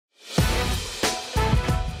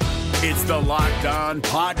It's the Locked On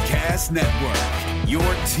Podcast Network, your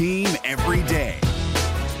team every day.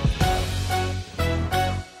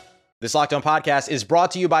 This Locked On Podcast is brought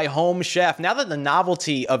to you by Home Chef. Now that the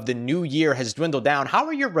novelty of the new year has dwindled down, how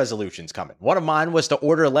are your resolutions coming? One of mine was to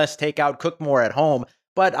order less takeout, cook more at home,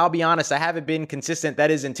 but I'll be honest, I haven't been consistent. That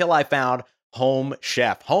is until I found Home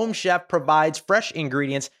Chef. Home Chef provides fresh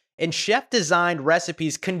ingredients and chef-designed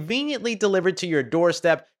recipes conveniently delivered to your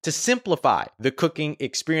doorstep to simplify the cooking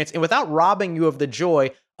experience and without robbing you of the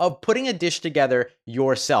joy of putting a dish together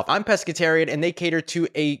yourself. I'm pescatarian and they cater to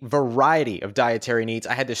a variety of dietary needs.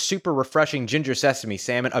 I had this super refreshing ginger sesame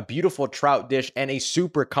salmon, a beautiful trout dish, and a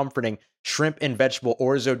super comforting shrimp and vegetable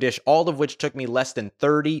orzo dish, all of which took me less than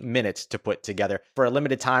 30 minutes to put together. For a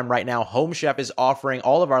limited time right now, Home Chef is offering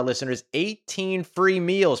all of our listeners 18 free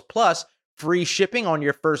meals plus free shipping on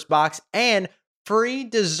your first box and free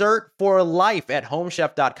dessert for life at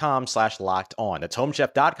homechef.com/lockedon. That's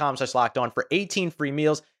homechef.com/lockedon for 18 free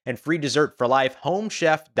meals and free dessert for life.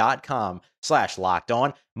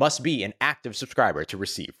 Homechef.com/lockedon. Must be an active subscriber to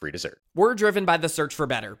receive free dessert. We're driven by the search for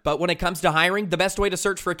better, but when it comes to hiring, the best way to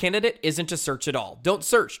search for a candidate isn't to search at all. Don't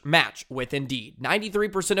search, match with Indeed.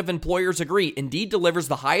 93% of employers agree Indeed delivers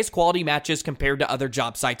the highest quality matches compared to other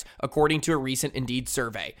job sites, according to a recent Indeed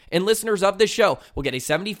survey. And listeners of this show will get a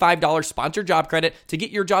 $75 sponsored job credit to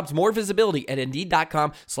get your jobs more visibility at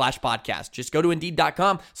Indeed.com/podcast. Just go to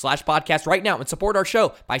Indeed.com/podcast right now and support our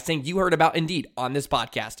show by saying you heard about Indeed on this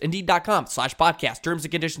podcast. Indeed.com/podcast. Terms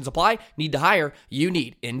and conditions apply. Need to hire? You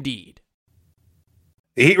need Indeed.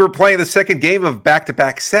 The Heat were playing the second game of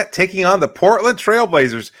back-to-back set, taking on the Portland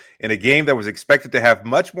Trailblazers in a game that was expected to have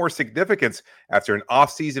much more significance after an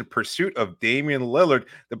offseason pursuit of Damian Lillard.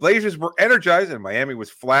 The Blazers were energized, and Miami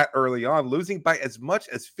was flat early on, losing by as much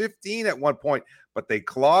as 15 at one point, but they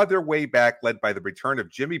clawed their way back, led by the return of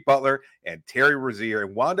Jimmy Butler and Terry Rozier,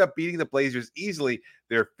 and wound up beating the Blazers easily,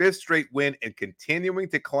 their fifth straight win and continuing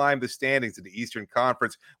to climb the standings in the Eastern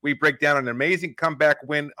Conference. We break down an amazing comeback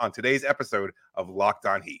win on today's episode of Locked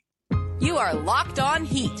On Heat. You are Locked On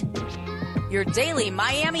Heat, your daily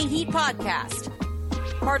Miami Heat podcast.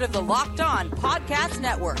 Part of the Locked On Podcast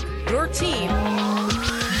Network, your team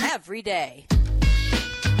every day.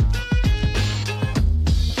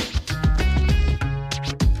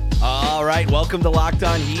 All right, welcome to Locked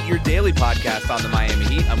On Heat, your daily podcast on the Miami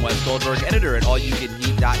Heat. I'm Wes Goldberg, editor at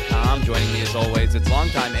allyoucanheat.com. Joining me as always, it's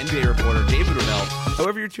longtime NBA reporter David Ramil.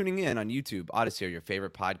 However you're tuning in on YouTube, Odyssey, or your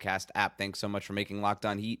favorite podcast app, thanks so much for making Locked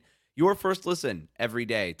On Heat your first listen every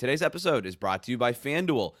day. Today's episode is brought to you by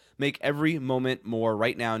FanDuel. Make every moment more.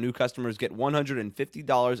 Right now, new customers get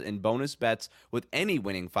 $150 in bonus bets with any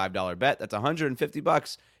winning $5 bet. That's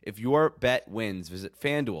 $150 if your bet wins. Visit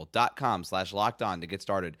FanDuel.com/lockedon to get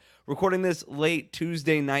started. Recording this late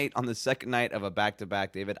Tuesday night on the second night of a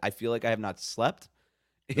back-to-back, David. I feel like I have not slept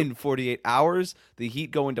in 48 hours. The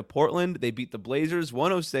Heat go into Portland. They beat the Blazers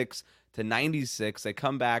 106-96. They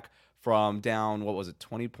come back from down,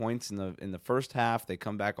 20 points in the first half. They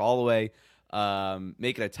come back all the way,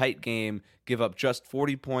 make it a tight game, give up just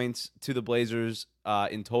 40 points to the Blazers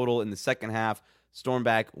in total in the second half, storm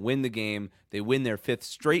back, win the game. They win their fifth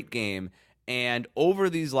straight game. And over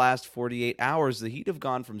these last 48 hours, the Heat have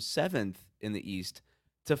gone from 7th in the East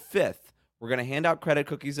to 5th. We're going to hand out credit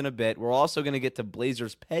cookies in a bit. We're also going to get to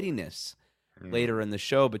Blazers pettiness later in the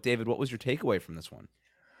show. But David, what was your takeaway from this one?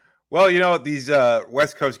 Well, these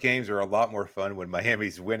West Coast games are a lot more fun when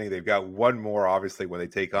Miami's winning. They've got one more, obviously, when they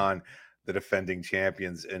take on the defending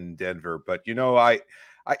champions in Denver. But, I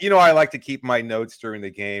like to keep my notes during the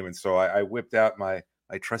game. And so I whipped out my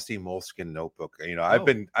trusty moleskin notebook. I've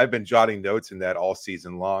been jotting notes in that all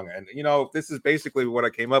season long. And, this is basically what I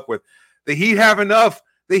came up with. The Heat have enough.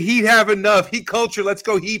 The Heat have enough. Heat culture. Let's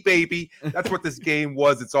go Heat, baby. That's what this game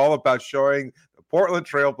was. It's all about showing Portland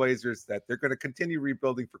Trailblazers that they're going to continue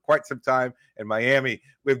rebuilding for quite some time. And Miami,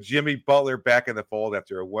 with Jimmy Butler back in the fold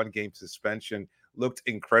after a one-game suspension, looked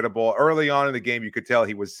incredible. Early on in the game, you could tell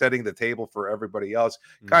he was setting the table for everybody else,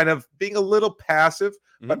 kind of being a little passive,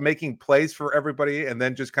 but making plays for everybody, and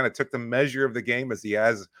then just kind of took the measure of the game as he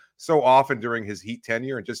has so often during his Heat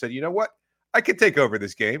tenure and just said, you know what? I could take over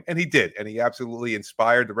this game. And he did. And he absolutely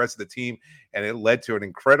inspired the rest of the team. And it led to an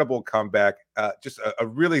incredible comeback. Just a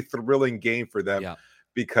really thrilling game for them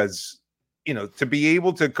because, to be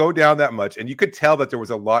able to go down that much. And you could tell that there was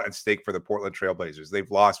a lot at stake for the Portland Trailblazers.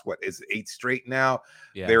 They've lost, 8 straight now?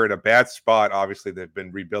 Yeah. They're in a bad spot. Obviously, they've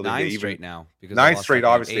been rebuilding. 9 straight now. Because 9 straight,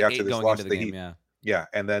 obviously, after this loss to the Heat. Yeah.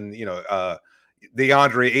 And then,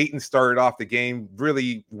 DeAndre Ayton started off the game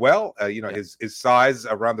really well. His size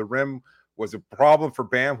around the rim was a problem for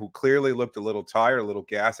Bam, who clearly looked a little tired, a little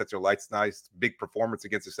gassed. That's their nice big performance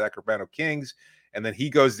against the Sacramento Kings. And then he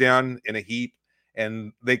goes down in a heap,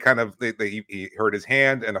 and he hurt his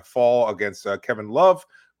hand in a fall against Kevin Love,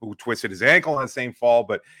 who twisted his ankle on the same fall.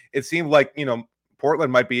 But it seemed like,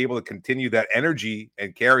 Portland might be able to continue that energy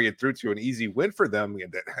and carry it through to an easy win for them.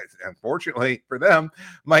 And unfortunately for them,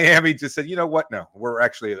 Miami just said, you know what? No, we're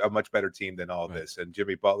actually a much better team than all this. And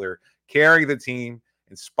Jimmy Butler carrying the team,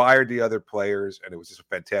 inspired the other players, and it was just a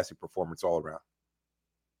fantastic performance all around.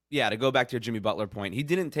 Yeah, to go back to your Jimmy Butler point, he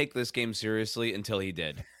didn't take this game seriously until he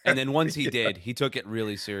did. And then once he did, he took it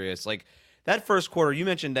really serious. Like that first quarter, you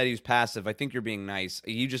mentioned that he was passive. I think you're being nice.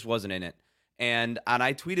 He just wasn't in it. And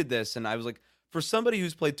I tweeted this, and I was like, for somebody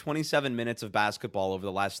who's played 27 minutes of basketball over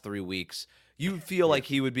the last 3 weeks, you feel like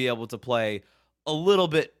he would be able to play a little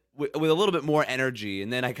bit with a little bit more energy.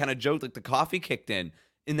 And then I kind of joked like the coffee kicked in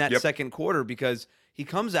that second quarter, because he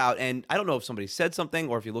comes out, and I don't know if somebody said something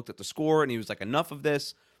or if he looked at the score and he was like, enough of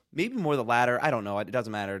this. Maybe more the latter. I don't know. It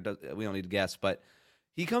doesn't matter. We don't need to guess. But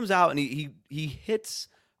he comes out and he hits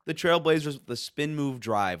the Trailblazers with the spin move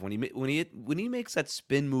drive. When he makes that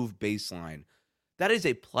spin move baseline, that is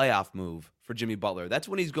a playoff move for Jimmy Butler. That's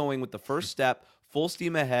when he's going with the first step, full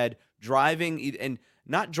steam ahead, driving, and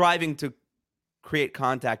not driving to create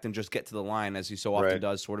contact and just get to the line as he so often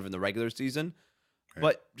does sort of in the regular season,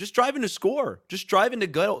 but just driving to score, just driving to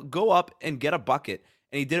go up and get a bucket.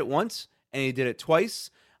 And he did it once, and he did it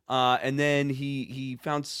twice. And then he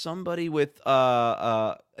found somebody with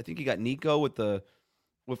I think he got Nico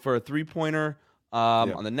for a 3-pointer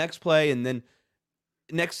on the next play, and then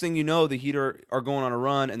next thing you know, the Heat are going on a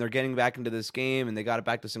run, and they're getting back into this game, and they got it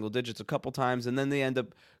back to single digits a couple times, and then they end up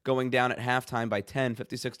going down at halftime by 10,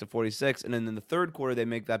 56-46, and then in the third quarter they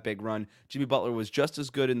make that big run. Jimmy Butler was just as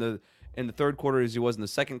good in the third quarter as he was in the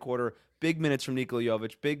second quarter. Big minutes from Nikola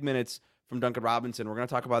Jovic, big minutes from Duncan Robinson. We're going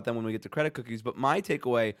to talk about them when we get to credit cookies, but my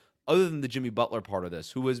takeaway, other than the Jimmy Butler part of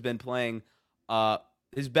this, who has been playing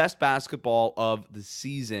his best basketball of the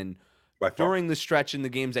season during the stretch in the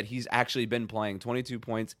games that he's actually been playing, 22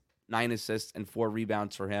 points, 9 assists, and 4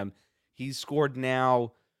 rebounds for him. He's scored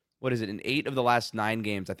now, in 8 of the last 9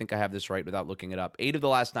 games. I think I have this right without looking it up. 8 of the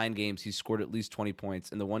last 9 games, he's scored at least 20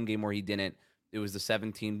 points. In the one game where he didn't, it was the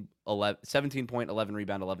 17 point, 11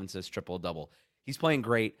 rebound, 11 assists, triple-double. He's playing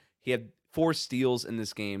great. He had 4 steals in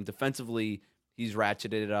this game. Defensively, he's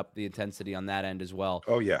ratcheted up the intensity on that end as well.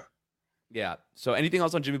 Oh, yeah. Yeah. So anything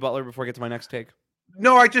else on Jimmy Butler before I get to my next take?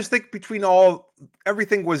 No, I just think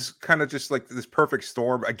everything was kind of just like this perfect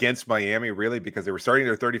storm against Miami, really, because they were starting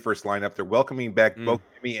their 31st lineup. They're welcoming back both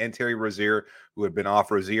Jimmy and Terry Rozier, who had been off.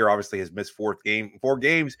 Rozier obviously has missed 4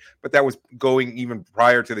 games, but that was going even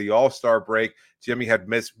prior to the All-Star break. Jimmy had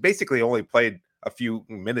basically only played a few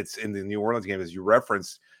minutes in the New Orleans game, as you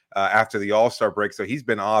referenced, after the All-Star break. So he's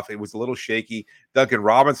been off. It was a little shaky. Duncan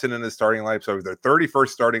Robinson in the starting lineup. So their 31st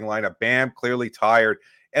starting lineup. Bam, clearly tired.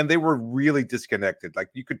 And they were really disconnected. Like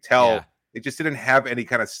you could tell they just didn't have any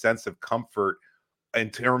kind of sense of comfort in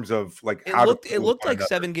terms of like it looked like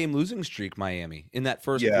 7-game losing streak Miami in that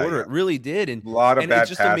first quarter. Yeah. It really did. And a lot of bad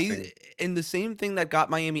it's just passing. amazing. And the same thing that got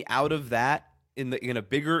Miami out of that in a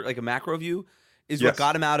bigger, like a macro view, is what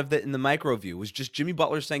got him out of it in the micro view. Was just Jimmy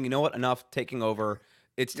Butler saying, you know what, enough, taking over.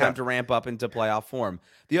 It's time to ramp up into playoff form.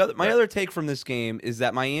 My other take from this game is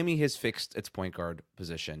that Miami has fixed its point guard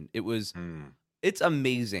position. It's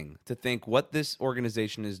amazing to think what this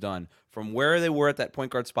organization has done from where they were at that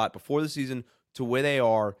point guard spot before the season to where they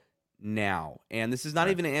are now. And this is not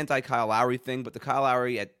even an anti-Kyle Lowry thing, but the Kyle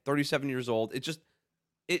Lowry at 37 years old,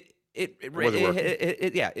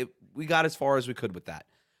 we got as far as we could with that.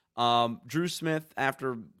 Drew Smith,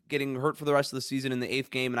 after getting hurt for the rest of the season in the 8th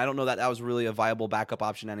game, and I don't know that was really a viable backup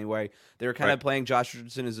option anyway. They were kind of playing Josh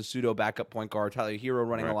Richardson as a pseudo backup point guard, Tyler Hero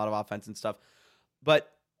running a lot of offense and stuff.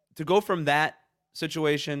 But to go from that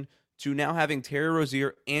situation to now having Terry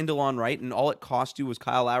Rozier and DeLon Wright, and all it cost you was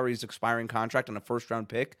Kyle Lowry's expiring contract on a first-round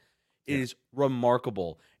pick, is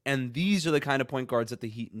remarkable. And these are the kind of point guards that the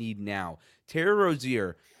Heat need now. Terry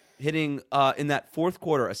Rozier hitting in that fourth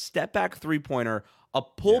quarter a step-back three-pointer, a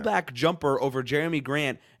pullback jumper over Jeremy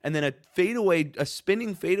Grant, and then a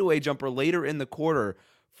spinning fadeaway jumper later in the quarter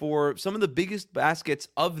for some of the biggest baskets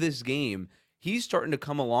of this game. He's starting to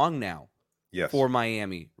come along now. For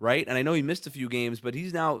Miami, right? And I know he missed a few games, but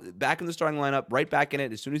he's now back in the starting lineup, right back in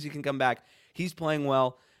it. As soon as he can come back, he's playing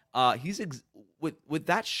well. With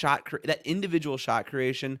that shot, that individual shot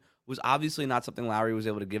creation was obviously not something Lowry was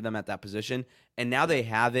able to give them at that position. And now they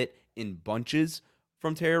have it in bunches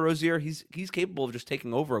from Terry Rozier. He's capable of just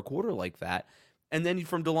taking over a quarter like that. And then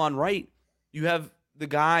from DeLon Wright, you have the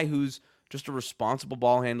guy who's just a responsible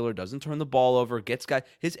ball handler, doesn't turn the ball over, gets guys.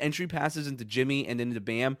 His entry passes into Jimmy and into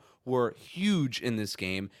Bam were huge in this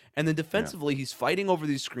game. And then defensively, he's fighting over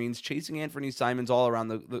these screens, chasing Anthony Simons all around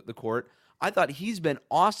the court. I thought he's been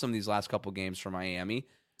awesome these last couple games for Miami.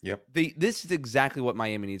 Yep. This is exactly what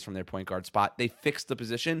Miami needs from their point guard spot. They fixed the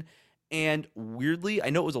position. And weirdly, I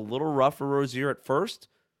know it was a little rough for Rozier at first,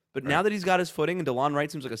 but now that he's got his footing and DeLon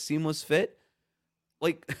Wright seems like a seamless fit,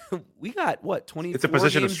 like we got, 24 It's a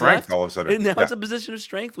position of games strength left? all of a sudden. And now it's a position of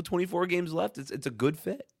strength with 24 games left. It's a good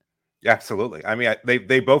fit. Yeah, absolutely. I mean,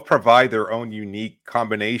 they both provide their own unique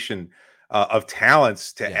combination of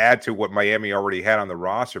talents to add to what Miami already had on the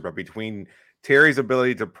roster. But between Terry's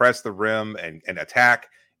ability to press the rim and attack,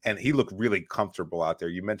 and he looked really comfortable out there.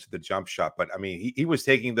 You mentioned the jump shot, but I mean, he was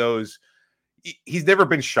taking those. He's never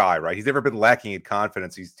been shy, right? He's never been lacking in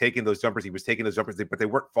confidence. He's taking those jumpers. He was taking those jumpers, but they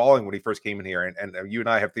weren't falling when he first came in here. And you and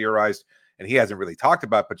I have theorized, and he hasn't really talked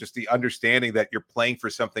about, but just the understanding that you're playing for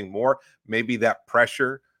something more. Maybe that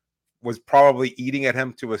pressure was probably eating at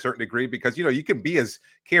him to a certain degree, because, you know, you can be as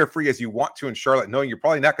carefree as you want to in Charlotte, knowing you're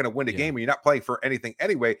probably not going to win a game and you're not playing for anything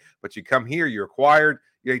anyway, but you come here, you're acquired,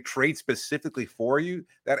 they trade specifically for you.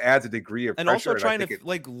 That adds a degree of and pressure. Also trying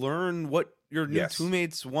to learn what your new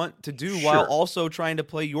teammates want to do while also trying to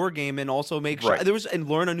play your game and also make sure and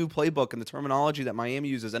learn a new playbook and the terminology that Miami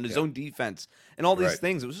uses and his own defense and all these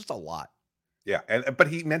things. It was just a lot. Yeah, but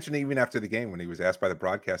he mentioned even after the game when he was asked by the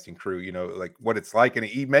broadcasting crew, you know, like what it's like, and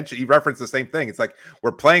he referenced the same thing. It's like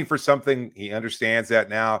we're playing for something. He understands that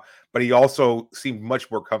now, but he also seemed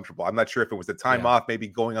much more comfortable. I'm not sure if it was the time off, maybe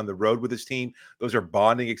going on the road with his team. Those are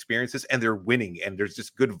bonding experiences, and they're winning, and there's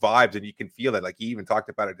just good vibes, and you can feel it. Like he even talked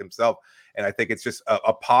about it himself, and I think it's just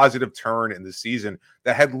a positive turn in the season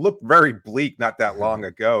that had looked very bleak not that long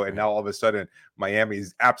ago, and now all of a sudden Miami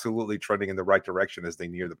is absolutely trending in the right direction as they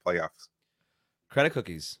near the playoffs. Credit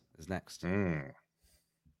Cookies is next.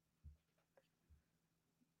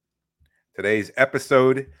 Today's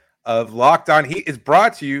episode of Locked On Heat is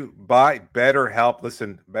brought to you by BetterHelp.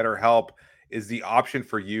 Listen, BetterHelp is the option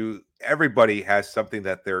for you. Everybody has something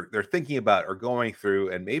that they're thinking about or going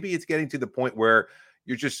through, and maybe it's getting to the point where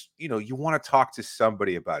you're just, you know, you want to talk to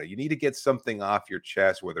somebody about it. You need to get something off your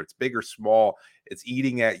chest, whether it's big or small. It's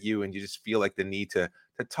eating at you, and you just feel like the need to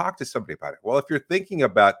talk to somebody about it. Well, if you're thinking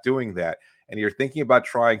about doing that, and you're thinking about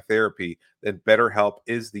trying therapy, then BetterHelp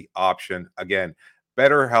is the option. Again,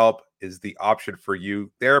 BetterHelp is the option for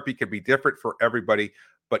you. Therapy can be different for everybody,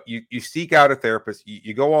 but you seek out a therapist.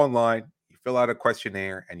 You go online, you fill out a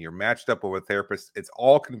questionnaire, and you're matched up with a therapist. It's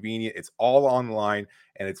all convenient. It's all online,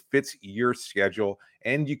 and it fits your schedule.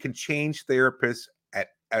 And you can change therapists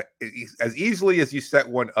as easily as you set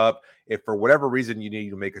one up. If for whatever reason you need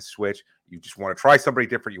to make a switch, you just want to try somebody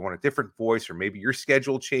different, you want a different voice, or maybe your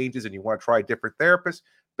schedule changes and you want to try a different therapist,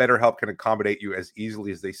 BetterHelp can accommodate you as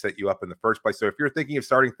easily as they set you up in the first place. So if you're thinking of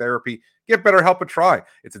starting therapy, give BetterHelp a try.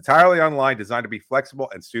 It's entirely online, designed to be flexible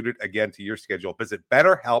and suited, again, to your schedule. Visit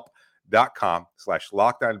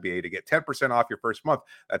BetterHelp.com/LockedOnNBA to get 10% off your first month.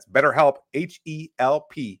 That's BetterHelp,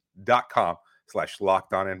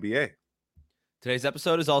 HELP.com/LockedOnNBA. Today's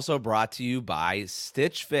episode is also brought to you by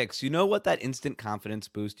Stitch Fix. You know what that instant confidence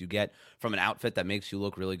boost you get from an outfit that makes you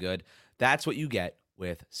look really good? That's what you get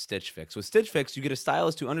with Stitch Fix. With Stitch Fix, you get a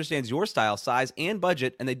stylist who understands your style, size, and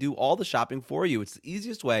budget, and they do all the shopping for you. It's the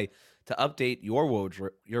easiest way to update your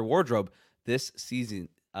wardrobe this season.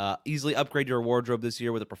 Easily upgrade your wardrobe this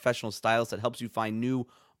year with a professional stylist that helps you find new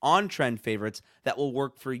on-trend favorites that will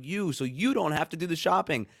work for you, so you don't have to do the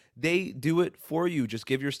shopping. They do it for you. Just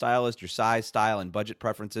give your stylist your size, style, and budget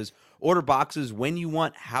preferences. Order boxes when you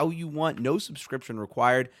want, how you want, no subscription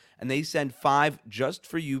required, and they send 5 just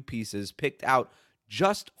for you pieces picked out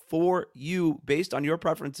just for you based on your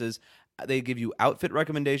preferences. They give you outfit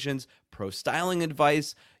recommendations, pro styling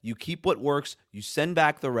advice. You keep what works, you send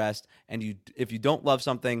back the rest, and if you don't love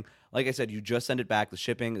something, like I said, you just send it back. The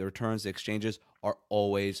shipping, the returns, the exchanges are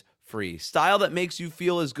always free. Style that makes you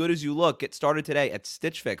feel as good as you look. Get started today at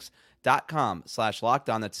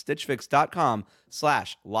StitchFix.com/LockedOn. That's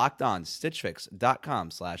StitchFix.com/LockedOn.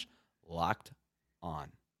 StitchFix.com/LockedOn.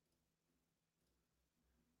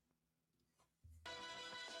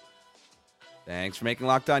 Thanks for making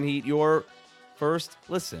Locked On Heat your first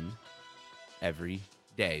listen every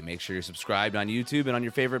day. Make sure you're subscribed on YouTube and on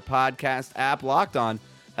your favorite podcast app. Locked On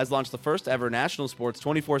has launched the first ever national sports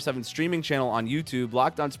 24/7 streaming channel on YouTube.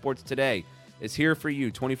 Locked On Sports Today is here for you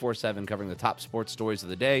 24/7, covering the top sports stories of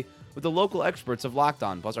the day with the local experts of Locked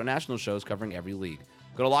On, plus our national shows covering every league.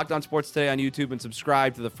 Go to Locked On Sports Today on YouTube and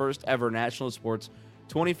subscribe to the first ever national sports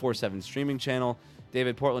 24/7 streaming channel.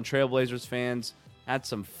 David, Portland Trailblazers fans had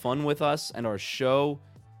some fun with us and our show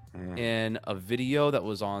in a video that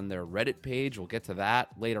was on their Reddit page. We'll get to that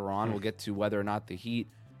later on. We'll get to whether or not the Heat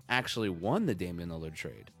actually won the Damian Lillard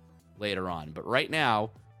trade later on. But right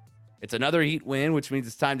now, it's another Heat win, which means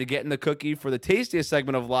it's time to get in the cookie for the tastiest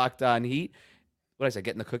segment of Locked On Heat. What did I say?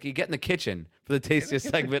 Get in the cookie? Get in the kitchen for the tastiest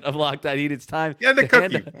segment of Locked On Heat. It's time. Yeah, the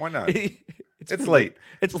cookie. Why not? It's late.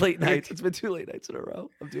 It's late nights. It's been 2 late nights in a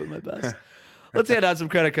row. I'm doing my best. Let's hand out some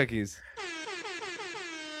credit cookies.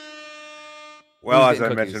 Well, as I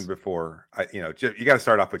mentioned before, you got to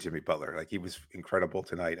start off with Jimmy Butler. Like, he was incredible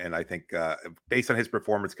tonight, and I think based on his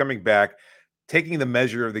performance, coming back, taking the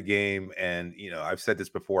measure of the game, and I've said this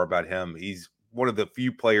before about him. He's one of the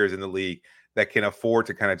few players in the league that can afford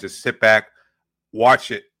to kind of just sit back,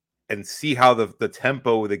 watch it, and see how the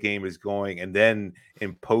tempo of the game is going, and then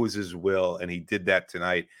impose his will. And he did that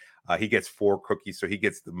tonight. He gets 4 cookies, so he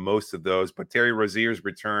gets the most of those. But Terry Rozier's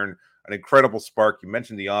return, an incredible spark. You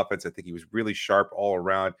mentioned the offense. I think he was really sharp all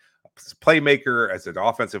around. As a playmaker, as an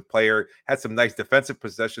offensive player, had some nice defensive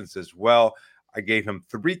possessions as well. I gave him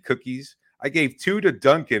 3 cookies. I gave 2 to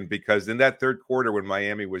Duncan because in that third quarter when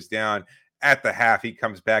Miami was down at the half, he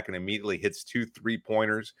comes back and immediately hits 2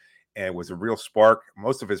 3-pointers and was a real spark.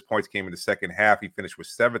 Most of his points came in the second half. He finished with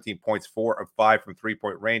 17 points, 4 of 5 from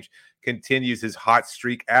 3-point range, continues his hot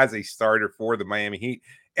streak as a starter for the Miami Heat.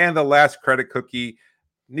 And the last credit cookie,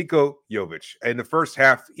 Niko Jovic. In the first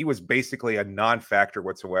half, he was basically a non-factor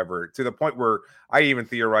whatsoever, to the point where I even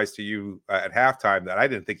theorized to you at halftime that I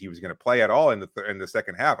didn't think he was going to play at all in the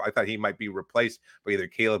second half. I thought he might be replaced by either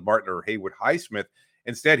Caleb Martin or Haywood Highsmith.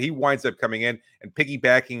 Instead, he winds up coming in and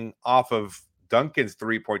piggybacking off of Duncan's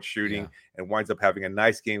 3-point shooting and winds up having a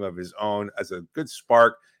nice game of his own as a good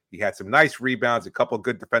spark. He had some nice rebounds, a couple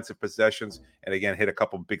good defensive possessions, and again, hit a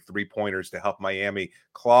couple big 3-pointers to help Miami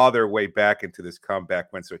claw their way back into this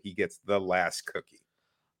comeback win. So he gets the last cookie.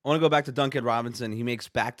 I want to go back to Duncan Robinson. He makes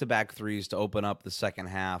back-to-back threes to open up the second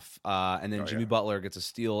half. And then Jimmy Butler gets a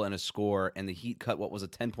steal and a score, and the Heat cut what was a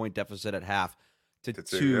 10-point deficit at half to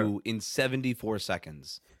 2 in 74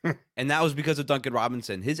 seconds. And that was because of Duncan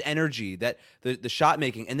Robinson. His energy, that the shot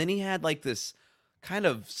making, and then he had like this kind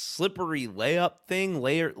of slippery layup thing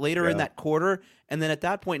later in that quarter. And then at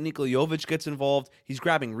that point, Nikola Jovic gets involved. He's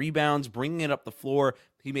grabbing rebounds, bringing it up the floor.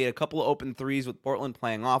 He made a couple of open threes with Portland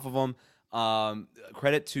playing off of him.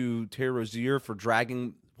 Credit to Terry Rozier for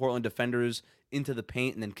dragging Portland defenders into the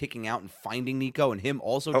paint and then kicking out and finding Nico, and him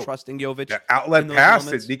also trusting Jovic. That outlet pass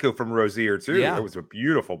to Nico from Rozier, too. Yeah. That was a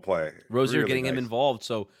beautiful play. Rozier really getting him involved.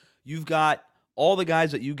 So you've got all the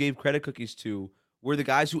guys that you gave credit cookies to were the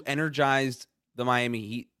guys who energized the Miami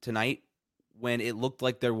Heat tonight when it looked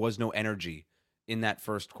like there was no energy in that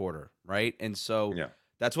first quarter, right? And so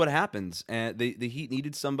that's what happens. And the Heat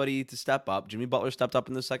needed somebody to step up. Jimmy Butler stepped up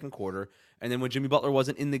in the second quarter. And then when Jimmy Butler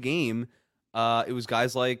wasn't in the game, it was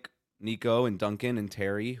guys like Nico and Duncan and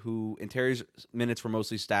Terry, and Terry's minutes were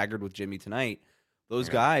mostly staggered with Jimmy tonight. Those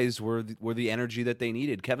guys were the energy that they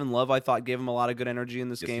needed. Kevin Love, I thought, gave him a lot of good energy in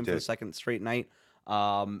this game for the second straight night.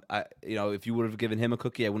 If you would have given him a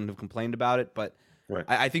cookie, I wouldn't have complained about it. But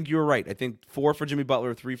I think you were right. I think 4 for Jimmy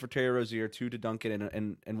Butler, 3 for Terry Rozier, 2 to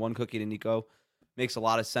Duncan, and 1 cookie to Nico. Makes a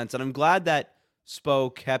lot of sense. And I'm glad that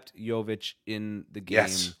Spo kept Jovic in the game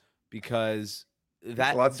because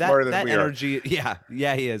that energy,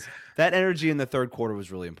 he is. That energy in the third quarter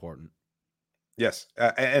was really important. Yes,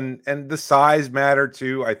 and the size mattered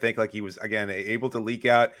too. I think like he was again able to leak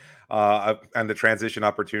out and the transition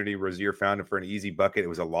opportunity. Rozier found him for an easy bucket. It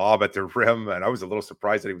was a lob at the rim, and I was a little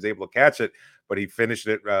surprised that he was able to catch it, but he finished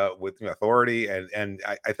it with authority. And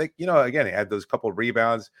I think again he had those couple of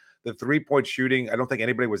rebounds. The 3-point shooting, I don't think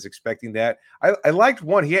anybody was expecting that. I liked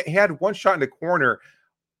one. He had one shot in the corner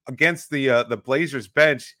against the Blazers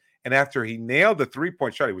bench. And after he nailed the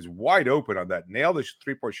 3-point shot, he was wide open on that, nailed the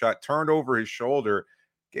 3-point shot, turned over his shoulder,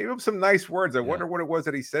 gave him some nice words. I wonder what it was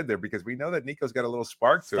that he said there, because we know that Nico's got a little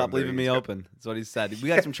spark to him. Stop leaving me open. That's what he said. We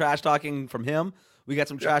got some trash talking from him. We got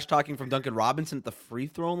some trash talking from Duncan Robinson at the free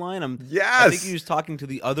throw line. I think he was talking to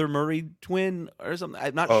the other Murray twin or something.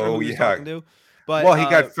 I'm not sure who he was talking to. But he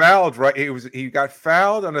got fouled, right? He got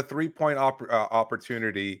fouled on a 3-point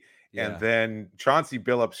opportunity. And then Chauncey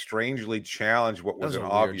Billups strangely challenged what was an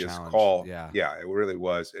obvious call. Yeah, it really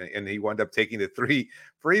was. And he wound up taking the 3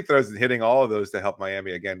 free throws and hitting all of those to help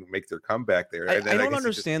Miami, again, make their comeback there. I don't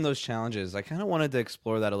understand those challenges. I kind of wanted to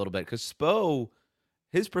explore that a little bit because Spo,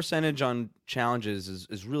 his percentage on challenges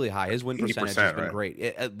is really high. His win percentage has been great,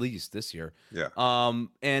 at least this year. Yeah.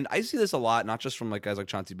 And I see this a lot, not just from like guys like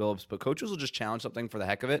Chauncey Billups, but coaches will just challenge something for the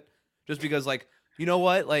heck of it, just because like, you know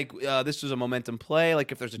what? Like, this is a momentum play.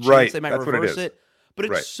 Like, if there's a chance, they might reverse it. But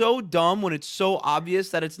it's so dumb when it's so obvious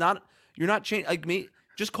that it's not. You're not changing. Like me,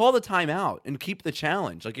 just call the timeout and keep the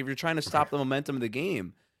challenge. Like if you're trying to stop the momentum of the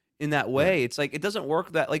game in that way, it's like it doesn't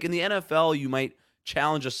work that like in the NFL you might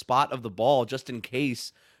challenge a spot of the ball just in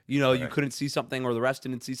case, you couldn't see something or the refs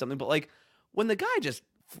didn't see something. But like when the guy just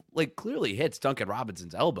like clearly hits Duncan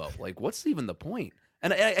Robinson's elbow, like what's even the point?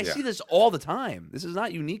 And I see this all the time. This is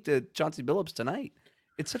not unique to Chauncey Billups tonight.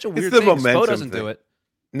 It's such a weird thing. Spo doesn't do it.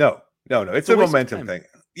 No. It's a momentum thing.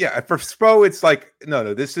 Yeah, for Spo, it's like,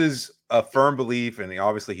 no, this is a firm belief, and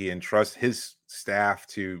obviously he entrusts his staff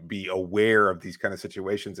to be aware of these kind of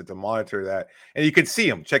situations and to monitor that. And you could see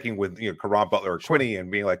him checking with Caron Butler or Quinney and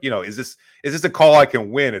being like, is this a call I can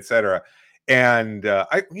win, etc. And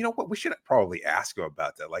we should probably ask him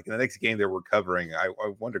about that. Like in the next game that we're covering, I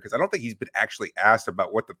wonder, because I don't think he's been actually asked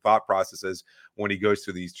about what the thought process is when he goes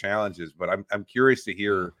through these challenges. But I'm curious to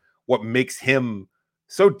hear what makes him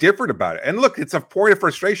so different about it. And look, it's a point of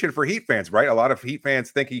frustration for Heat fans, right? A lot of Heat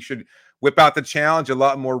fans think he should whip out the challenge a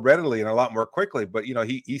lot more readily and a lot more quickly, but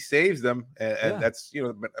he saves them, and that's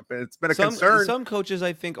it's been a concern. Some coaches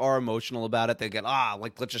I think are emotional about it. They get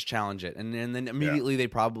let's just challenge it, and then immediately they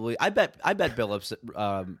probably I bet Billups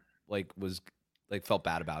felt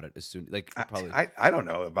bad about it as soon probably I don't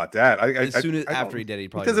know about that. As soon as after he did, he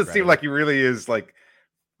probably doesn't seem like he really is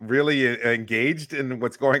really engaged in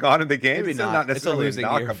what's going on in the game. Maybe not necessarily it's a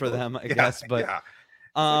losing year for them, I guess. But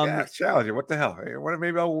challenging. What the hell?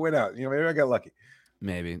 Maybe I'll win out. Maybe I got lucky.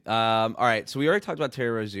 Maybe. All right. So we already talked about Terry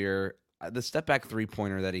Rozier, the step back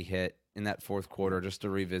 3-pointer that he hit in that fourth quarter. Just to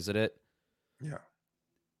revisit it,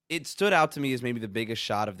 it stood out to me as maybe the biggest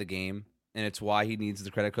shot of the game, and it's why he needs the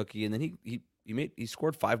credit cookie. And then he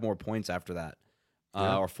scored 5 more points after that,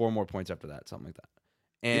 or 4 more points after that, something like that.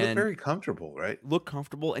 And you look very comfortable, right? Look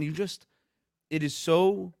comfortable, and it is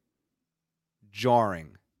so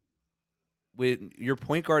jarring when your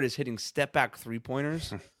point guard is hitting step back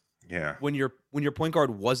 3-pointers. Yeah. When your point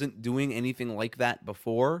guard wasn't doing anything like that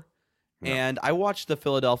before. No. And I watched the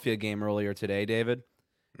Philadelphia game earlier today, David.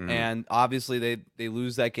 Mm-hmm. And obviously they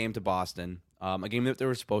lose that game to Boston. A game that they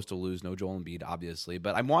were supposed to lose, no Joel Embiid, obviously.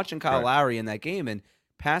 But I'm watching Kyle Lowry in that game and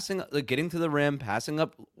passing, getting to the rim, passing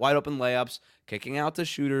up wide open layups, kicking out to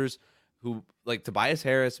shooters who like Tobias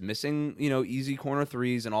Harris, missing, easy corner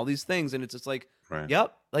threes and all these things. And it's just like,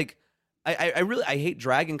 yep. Like I hate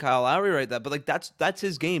dragging Kyle Lowry right there, but like that's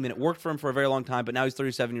his game and it worked for him for a very long time. But now he's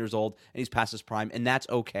 37 years old and he's past his prime, and that's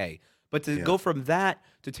okay. But to go from that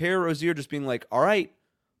to Terry Rozier just being like, all right,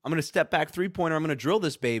 I'm going to step back 3-pointer, I'm going to drill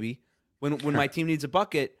this baby when my team needs a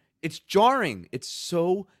bucket, it's jarring. It's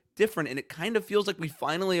so different, and it kind of feels like we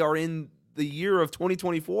finally are in the year of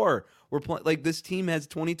 2024. We're playing like this team has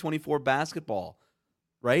 2024 basketball,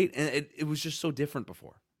 right? And it was just so different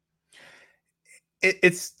before. There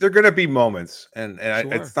are going to be moments, and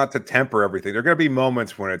Sure. It's not to temper everything. There are going to be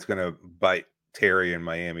moments when it's going to bite Terry and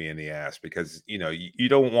Miami in the ass because you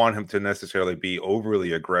don't want him to necessarily be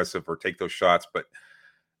overly aggressive or take those shots, but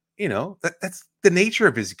that's the nature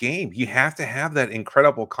of his game. You have to have that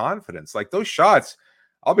incredible confidence. Like those shots,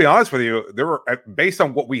 I'll be honest with you, they were based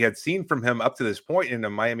on what we had seen from him up to this point in the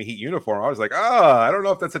Miami Heat uniform. I was like, I don't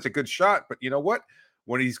know if that's such a good shot, but you know what?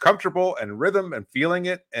 When he's comfortable and rhythm and feeling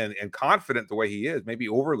it and confident the way he is, maybe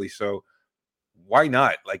overly so, why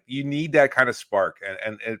not? Like you need that kind of spark,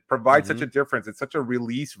 and it provides such a difference. It's such a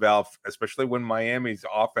release valve, especially when Miami's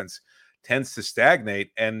offense tends to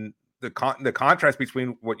stagnate. And the contrast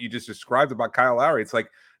between what you just described about Kyle Lowry, it's like,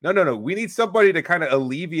 no. We need somebody to kind of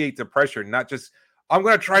alleviate the pressure, not just, I'm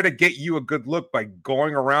going to try to get you a good look by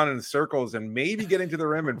going around in circles and maybe getting to the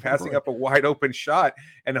rim and passing up a wide open shot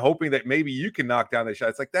and hoping that maybe you can knock down the shot.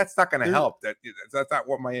 It's like, that's not going to help. That's not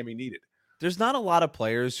what Miami needed. There's not a lot of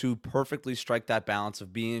players who perfectly strike that balance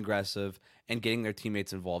of being aggressive and getting their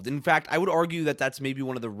teammates involved. In fact, I would argue that that's maybe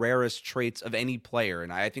one of the rarest traits of any player.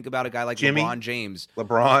 And I think about a guy like Jimmy, LeBron James.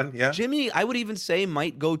 Yeah. Jimmy, I would even say,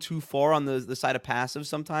 might go too far on the side of passive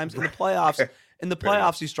sometimes. In the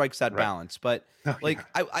playoffs, he strikes that balance. But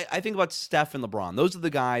I think about Steph and LeBron. Those are the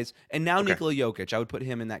guys. And now Nikola Jokic, I would put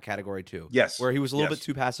him in that category too. Yes. Where he was a little bit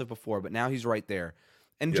too passive before, but now he's right there.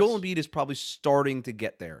 And Joel Embiid is probably starting to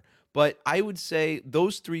get there. But I would say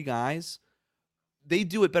those 3 guys, they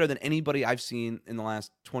do it better than anybody I've seen in the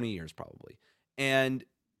last 20 years probably. And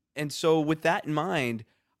so with that in mind,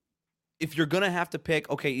 if you're going to have to pick,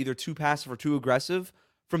 either too passive or too aggressive,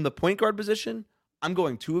 from the point guard position, I'm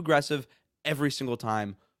going too aggressive every single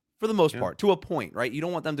time for the most part, to a point, right? You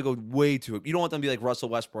don't want them to go way too, you don't want them to be like Russell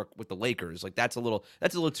Westbrook with the Lakers. Like that's a little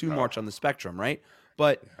too much on the spectrum, right?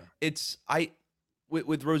 But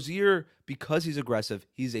with Rozier, because he's aggressive,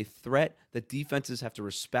 he's a threat that defenses have to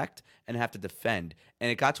respect and have to defend. And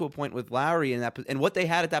it got to a point with Lowry and what they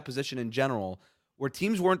had at that position in general where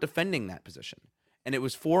teams weren't defending that position. And it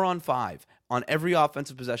was 4-on-5 on every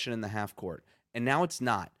offensive possession in the half court. And now it's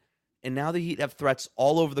not. And now the Heat have threats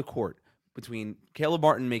all over the court between Caleb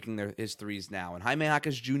Martin making his threes now and Jaime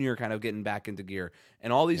Jaquez Jr. kind of getting back into gear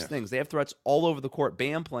and all these things. They have threats all over the court.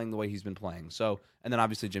 Bam playing the way he's been playing. So, and then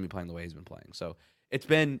obviously Jimmy playing the way he's been playing. So it's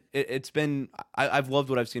been I've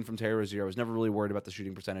loved what I've seen from Terry Rozier. I was never really worried about the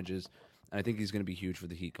shooting percentages, and I think he's going to be huge for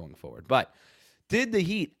the Heat going forward. But did the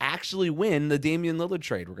Heat actually win the Damian Lillard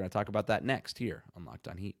trade? We're going to talk about that next here on Locked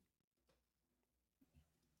On Heat.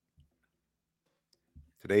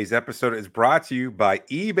 Today's episode is brought to you by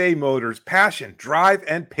eBay Motors. Passion, drive,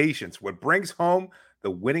 and patience. What brings home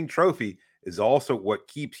the winning trophy is also what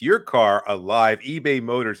keeps your car alive. eBay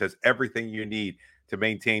Motors has everything you need to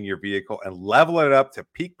maintain your vehicle and level it up to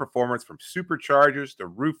peak performance, from superchargers to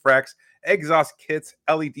roof racks, exhaust kits,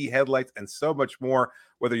 LED headlights, and so much more.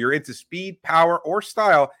 Whether you're into speed, power, or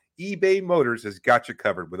style, eBay Motors has got you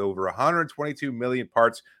covered. With over 122 million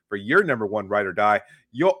parts for your number one ride or die,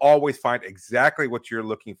 you'll always find exactly what you're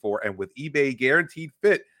looking for. And with eBay Guaranteed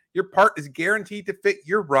Fit, your part is guaranteed to fit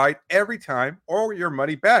your ride every time or your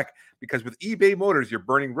money back. Because with eBay Motors, you're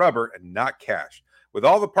burning rubber and not cash. With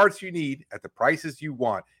all the parts you need at the prices you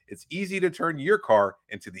want, it's easy to turn your car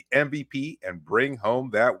into the MVP and bring home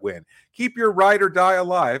that win. Keep your ride or die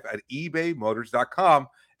alive at ebaymotors.com.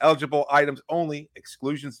 Eligible items only.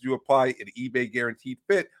 Exclusions do apply. In eBay Guaranteed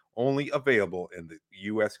Fit, only available in the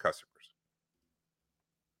U.S. customers.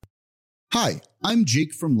 Hi, I'm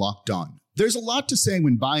Jake from Locked On. There's a lot to say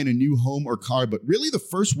when buying a new home or car, but really the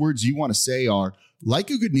first words you want to say are, like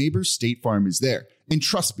a good neighbor, State Farm is there. And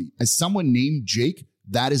trust me, as someone named Jake,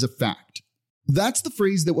 that is a fact. That's the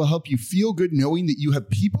phrase that will help you feel good knowing that you have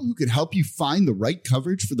people who could help you find the right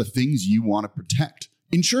coverage for the things you want to protect.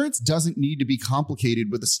 Insurance doesn't need to be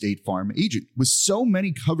complicated with a State Farm agent. With so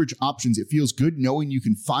many coverage options, it feels good knowing you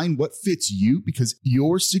can find what fits you because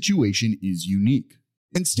your situation is unique.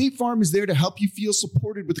 And State Farm is there to help you feel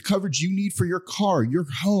supported with the coverage you need for your car, your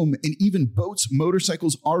home, and even boats,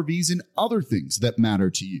 motorcycles, RVs, and other things that matter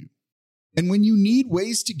to you. And when you need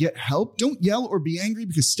ways to get help, don't yell or be angry,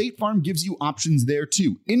 because State Farm gives you options there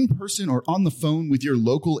too, in person or on the phone with your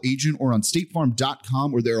local agent or on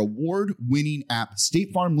statefarm.com or their award-winning app.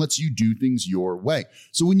 State Farm lets you do things your way.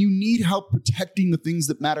 So when you need help protecting the things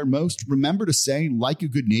that matter most, remember to say, like a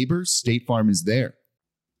good neighbor, State Farm is there.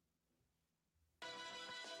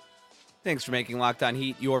 Thanks for making Locked On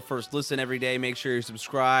Heat your first listen every day. Make sure you're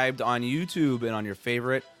subscribed on YouTube and on your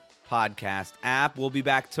favorite podcast app. We'll be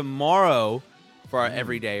back tomorrow for our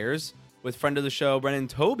everydayers with friend of the show, Brennan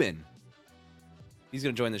Tobin. He's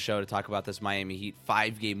going to join the show to talk about this Miami Heat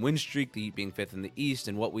 5-game win streak, the Heat being 5th in the East,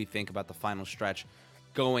 and what we think about the final stretch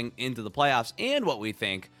going into the playoffs, and what we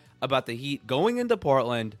think about the Heat going into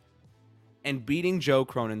Portland and beating Joe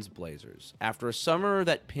Cronin's Blazers after a summer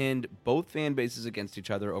that pinned both fan bases against each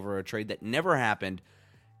other over a trade that never happened.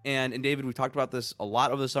 And David, we talked about this a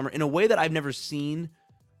lot over the summer in a way that I've never seen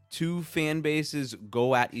two fan bases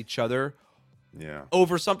go at each other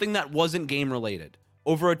over something that wasn't game related,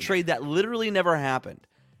 over a trade that literally never happened.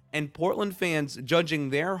 And Portland fans judging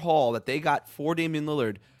their haul that they got for Damian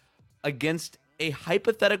Lillard against a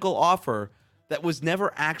hypothetical offer that was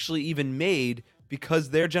never actually even made, because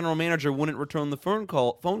their general manager wouldn't return the phone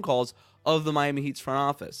calls of the Miami Heat's front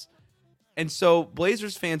office. And so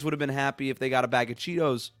Blazers fans would have been happy if they got a bag of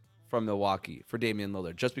Cheetos from Milwaukee for Damian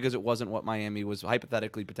Lillard, just because it wasn't what Miami was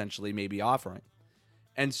hypothetically potentially maybe offering.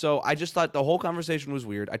 And so I just thought the whole conversation was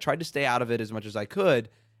weird. I tried to stay out of it as much as I could,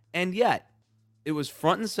 and yet it was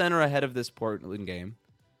front and center ahead of this Portland game.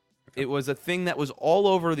 It was a thing that was all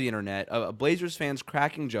over the internet, Blazers fans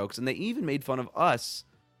cracking jokes, and they even made fun of us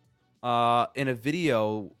in a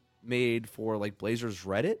video made for like Blazers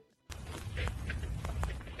Reddit.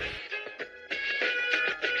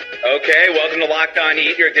 Okay, welcome to Locked On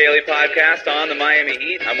Heat, your daily podcast on the Miami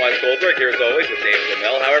Heat. I'm Wes Goldberg, here as always with David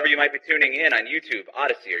Ramil. However you might be tuning in on YouTube,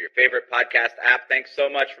 Odyssey, or your favorite podcast app, thanks so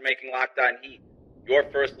much for making Locked On Heat your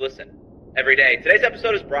first listen every day. Today's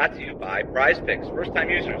episode is brought to you by Prize Picks. First-time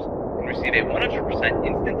users can receive a 100%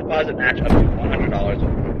 instant deposit match up to $100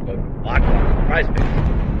 with code LOCKEDON.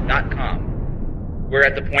 PrizePicks.com. We're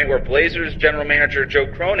at the point where Blazers general manager Joe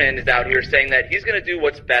Cronin is out here saying that he's going to do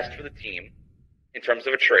what's best for the team in terms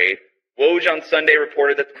of a trade. Woj on Sunday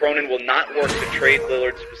reported that Cronin will not work to trade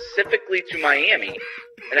Lillard specifically to Miami,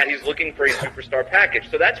 and that he's looking for a superstar package.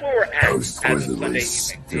 So that's where we're at as of Sunday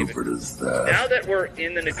evening, David. Now that we're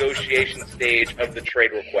in the negotiation stage of the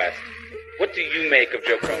trade request, what do you make of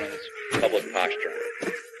Joe Cronin's public posture?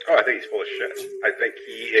 Oh, I think he's full of shit. I think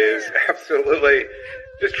he is absolutely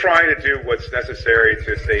just trying to do what's necessary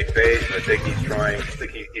to save face. I think he's trying. I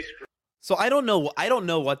think he's. So I don't know. I don't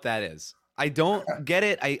know what that is. I don't get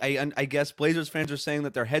it. I guess Blazers fans are saying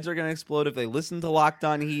that their heads are going to explode if they listen to Locked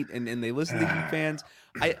On Heat and they listen to Heat fans.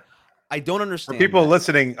 I don't understand. For people that.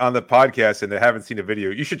 listening on the podcast and they haven't seen the video,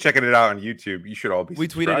 you should check it out on YouTube. You should all be. We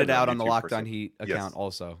tweeted it out on the YouTube Locked On Heat account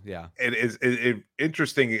also. Yeah. It is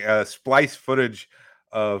interesting splice footage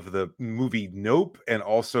of the movie Nope and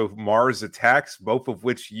also Mars Attacks, both of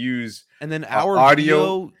which use and then our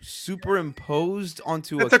audio video superimposed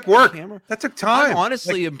onto that a took work. camera. That took time. I'm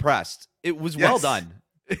honestly impressed. It was well done.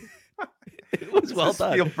 It was well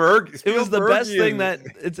done. Spielberg. It was the best thing that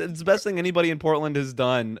it's the best thing anybody in Portland has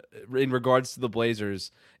done in regards to the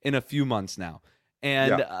Blazers in a few months now.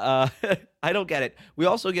 And I don't get it. We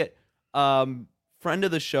also get friend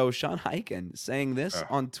of the show, Sean Hyken, saying this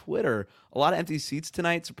on Twitter. A lot of empty seats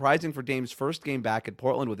tonight. Surprising for Dame's first game back at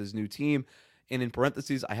Portland with his new team. And in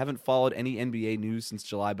parentheses, I haven't followed any NBA news since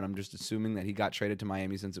July, but I'm just assuming that he got traded to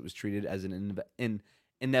Miami since it was treated as an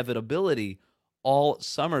inevitability all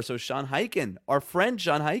summer. So Sean Hyken, our friend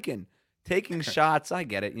Sean Hyken, taking shots. I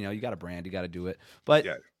get it. You know, you got a brand, you got to do it. But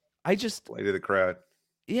I just play to the crowd.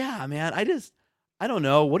 Yeah, man. I don't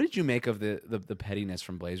know. What did you make of the pettiness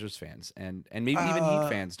from Blazers fans and maybe even Heat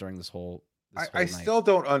fans during this whole I still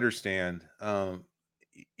don't understand.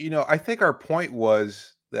 I think our point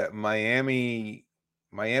was that Miami's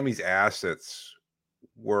assets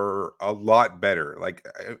were a lot better. Like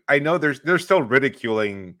I know they're still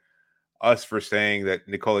ridiculing us for saying that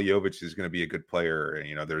Nikola Jovic is going to be a good player.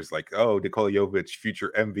 And, there's like, oh, Nikola Jovic,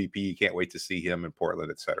 future MVP. Can't wait to see him in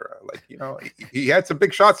Portland, etc. Like, he had some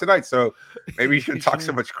big shots tonight. So maybe you shouldn't talk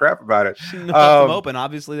so much crap about it. Left him open.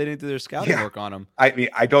 Obviously, they didn't do their scouting work on him. I mean,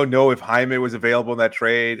 I don't know if Jaime was available in that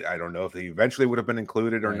trade. I don't know if he eventually would have been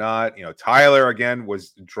included or not. Tyler, again,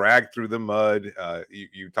 was dragged through the mud.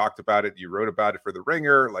 You talked about it. You wrote about it for The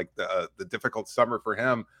Ringer, like the difficult summer for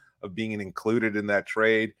him of being included in that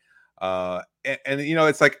trade.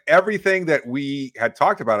 It's like everything that we had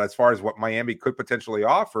talked about as far as what Miami could potentially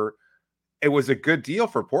offer, it was a good deal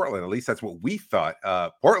for Portland. At least that's what we thought.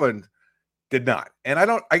 Portland did not. And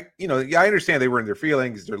I understand they were in their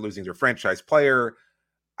feelings. They're losing their franchise player.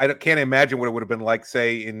 Can't imagine what it would have been like,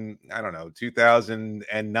 say, in,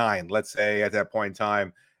 2009, let's say at that point in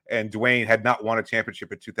time. And Dwayne had not won a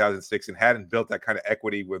championship in 2006 and hadn't built that kind of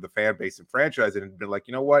equity with the fan base and franchise and had been like,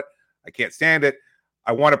 you know what? I can't stand it.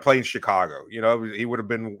 I want to play in Chicago. He would have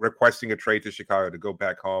been requesting a trade to Chicago to go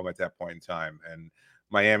back home at that point in time. And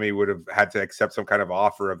Miami would have had to accept some kind of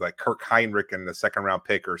offer of like Kirk Heinrich and the second round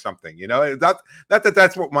pick or something. Not that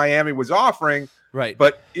that's what Miami was offering. Right.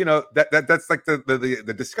 But, that's like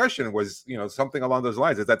the discussion was, something along those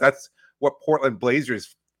lines is that's what Portland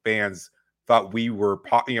Blazers fans thought we were,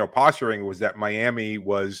 posturing was that Miami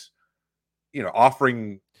was,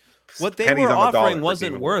 offering what they were offering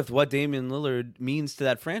wasn't worth what Damian Lillard means to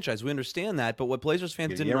that franchise. We understand that, but what Blazers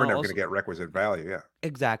fans didn't know, you're never going to get requisite value. Yeah,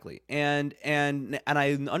 exactly. And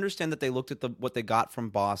I understand that they looked at what they got from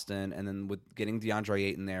Boston, and then with getting DeAndre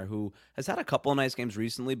Ayton there, who has had a couple of nice games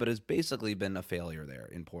recently, but has basically been a failure there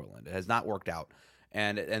in Portland. It has not worked out,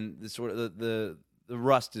 and the sort of the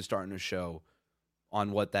rust is starting to show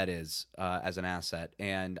on what that is as an asset.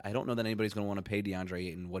 And I don't know that anybody's going to want to pay DeAndre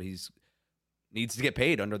Ayton what he's needs to get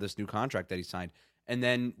paid under this new contract that he signed. And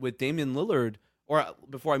then with Damian Lillard, or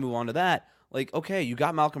before I move on to that, like, okay, you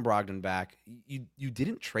got Malcolm Brogdon back. You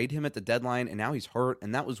didn't trade him at the deadline, and now he's hurt,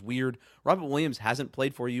 and that was weird. Robert Williams hasn't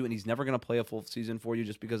played for you, and he's never going to play a full season for you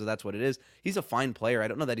just because that's what it is. He's a fine player. I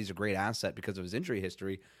don't know that he's a great asset because of his injury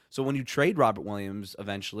history. So when you trade Robert Williams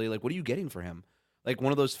eventually, like, what are you getting for him? Like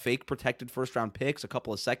one of those fake protected first-round picks, a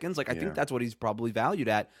couple of seconds? Like, I think that's what he's probably valued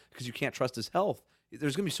at because you can't trust his health.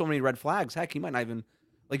 There's going to be so many red flags. Heck, he might not even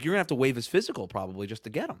 – like you're going to have to waive his physical probably just to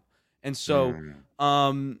get him. And so,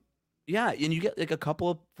 and you get like a couple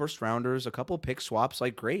of first-rounders, a couple of pick swaps,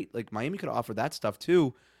 like great. Like Miami could offer that stuff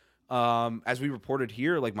too. As we reported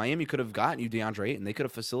here, like Miami could have gotten you DeAndre Ayton. They could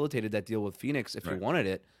have facilitated that deal with Phoenix if you wanted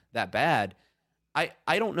it that bad. I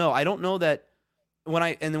don't know. I don't know that when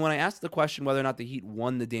I asked the question whether or not the Heat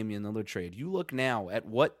won the Damian Lillard trade, you look now at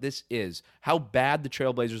what this is, how bad the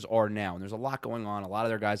Trailblazers are now, and there's a lot going on. A lot of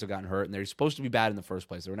their guys have gotten hurt, and they're supposed to be bad in the first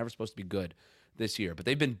place. They were never supposed to be good this year, but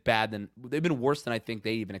they've been they've been worse than I think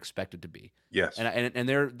they even expected to be. Yes, and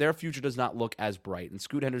their future does not look as bright. And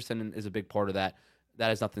Scoot Henderson is a big part of that. That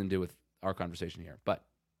has nothing to do with our conversation here, but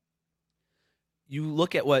you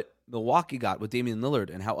look at what Milwaukee got with Damian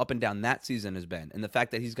Lillard and how up and down that season has been, and the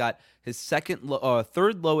fact that he's got his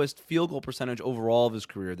third lowest field goal percentage overall of his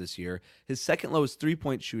career this year, his second lowest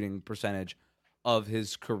 3-point shooting percentage of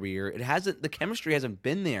his career. The chemistry hasn't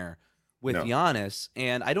been there with Giannis,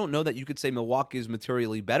 and I don't know that you could say Milwaukee is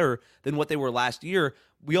materially better than what they were last year.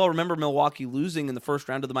 We all remember Milwaukee losing in the first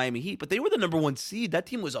round of the Miami Heat, but they were the number 1 seed. That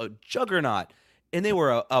team was a juggernaut, and they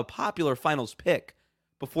were a popular finals pick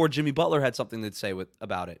before Jimmy Butler had something to say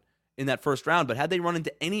about it in that first round. But had they run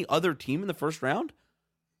into any other team in the first round,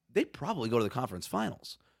 they'd probably go to the conference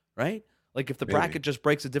finals, right? Like if the bracket just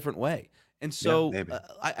breaks a different way. And so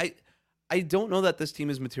I don't know that this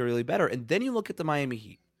team is materially better. And then you look at the Miami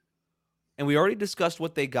Heat, and we already discussed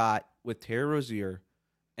what they got with Terry Rozier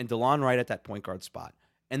and DeLon Wright at that point guard spot.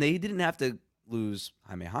 And they didn't have to lose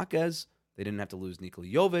Jaime Jaquez. They didn't have to lose Nikola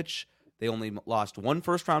Jovic. They only lost 1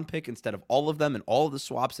 first-round pick instead of all of them and all of the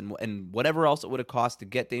swaps and whatever else it would have cost to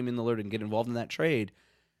get Damian Lillard and get involved in that trade.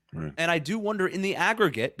 Right. And I do wonder in the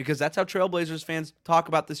aggregate, because that's how Trailblazers fans talk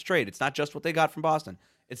about this trade. It's not just what they got from Boston.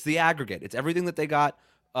 It's the aggregate. It's everything that they got,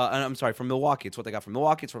 from Milwaukee. It's what they got from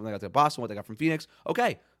Milwaukee. It's what they got from Boston, what they got from Phoenix.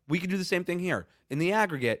 Okay, we can do the same thing here. In the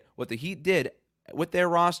aggregate, what the Heat did with their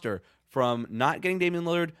roster from not getting Damian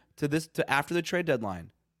Lillard to after the trade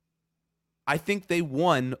deadline, I think they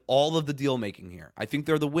won all of the deal-making here. I think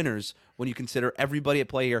they're the winners when you consider everybody at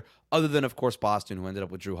play here, other than, of course, Boston, who ended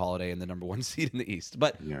up with Drew Holiday and the number 1 seed in the East.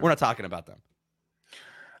 But we're not talking about them.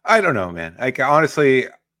 I don't know, man. Like, honestly,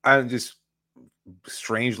 I'm just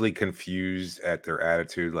strangely confused at their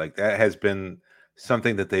attitude. Like, that has been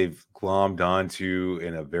something that they've glommed onto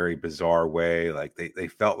in a very bizarre way. Like, they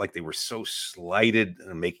felt like they were so slighted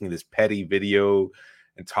in making this petty video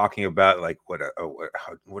and talking about like what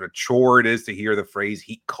a chore it is to hear the phrase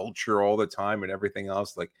heat culture all the time and everything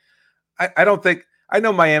else. Like, I don't think, I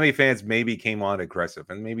know Miami fans maybe came on aggressive,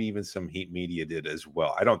 and maybe even some Heat media did as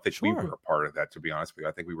well. I don't think we were a part of that, to be honest with you.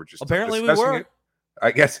 I think we were just apparently we were. It.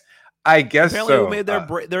 I guess apparently so. We made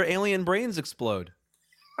their alien brains explode.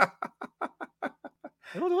 I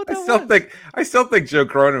don't know what that I still think Joe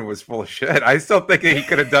Cronin was full of shit. I still think he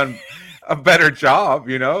could have done a better job,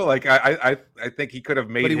 Like I think he could have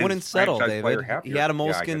made. But he wouldn't settle, David. Happier. He had a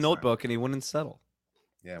moleskin notebook, and he wouldn't settle.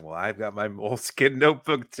 Yeah, well, I've got my moleskin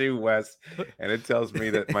notebook too, Wes, and it tells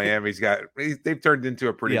me that they've turned into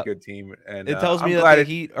a pretty good team. And it tells me that the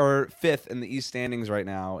Heat are 5th in the East standings right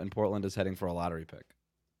now, and Portland is heading for a lottery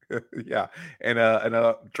pick. Yeah, and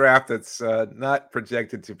a draft that's not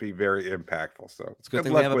projected to be very impactful. So it's good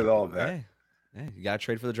luck with all of that. Hey, you got to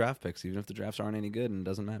trade for the draft picks, even if the drafts aren't any good, and it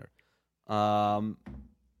doesn't matter.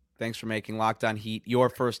 Thanks for making Locked On Heat your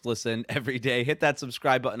first listen every day. Hit that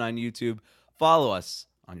subscribe button on YouTube. Follow us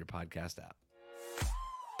on your podcast app.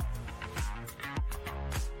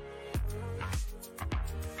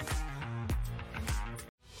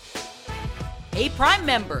 Hey, Prime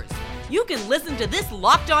members, you can listen to this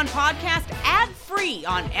Locked On podcast ad-free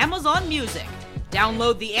on Amazon Music.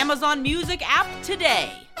 Download the Amazon Music app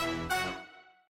today.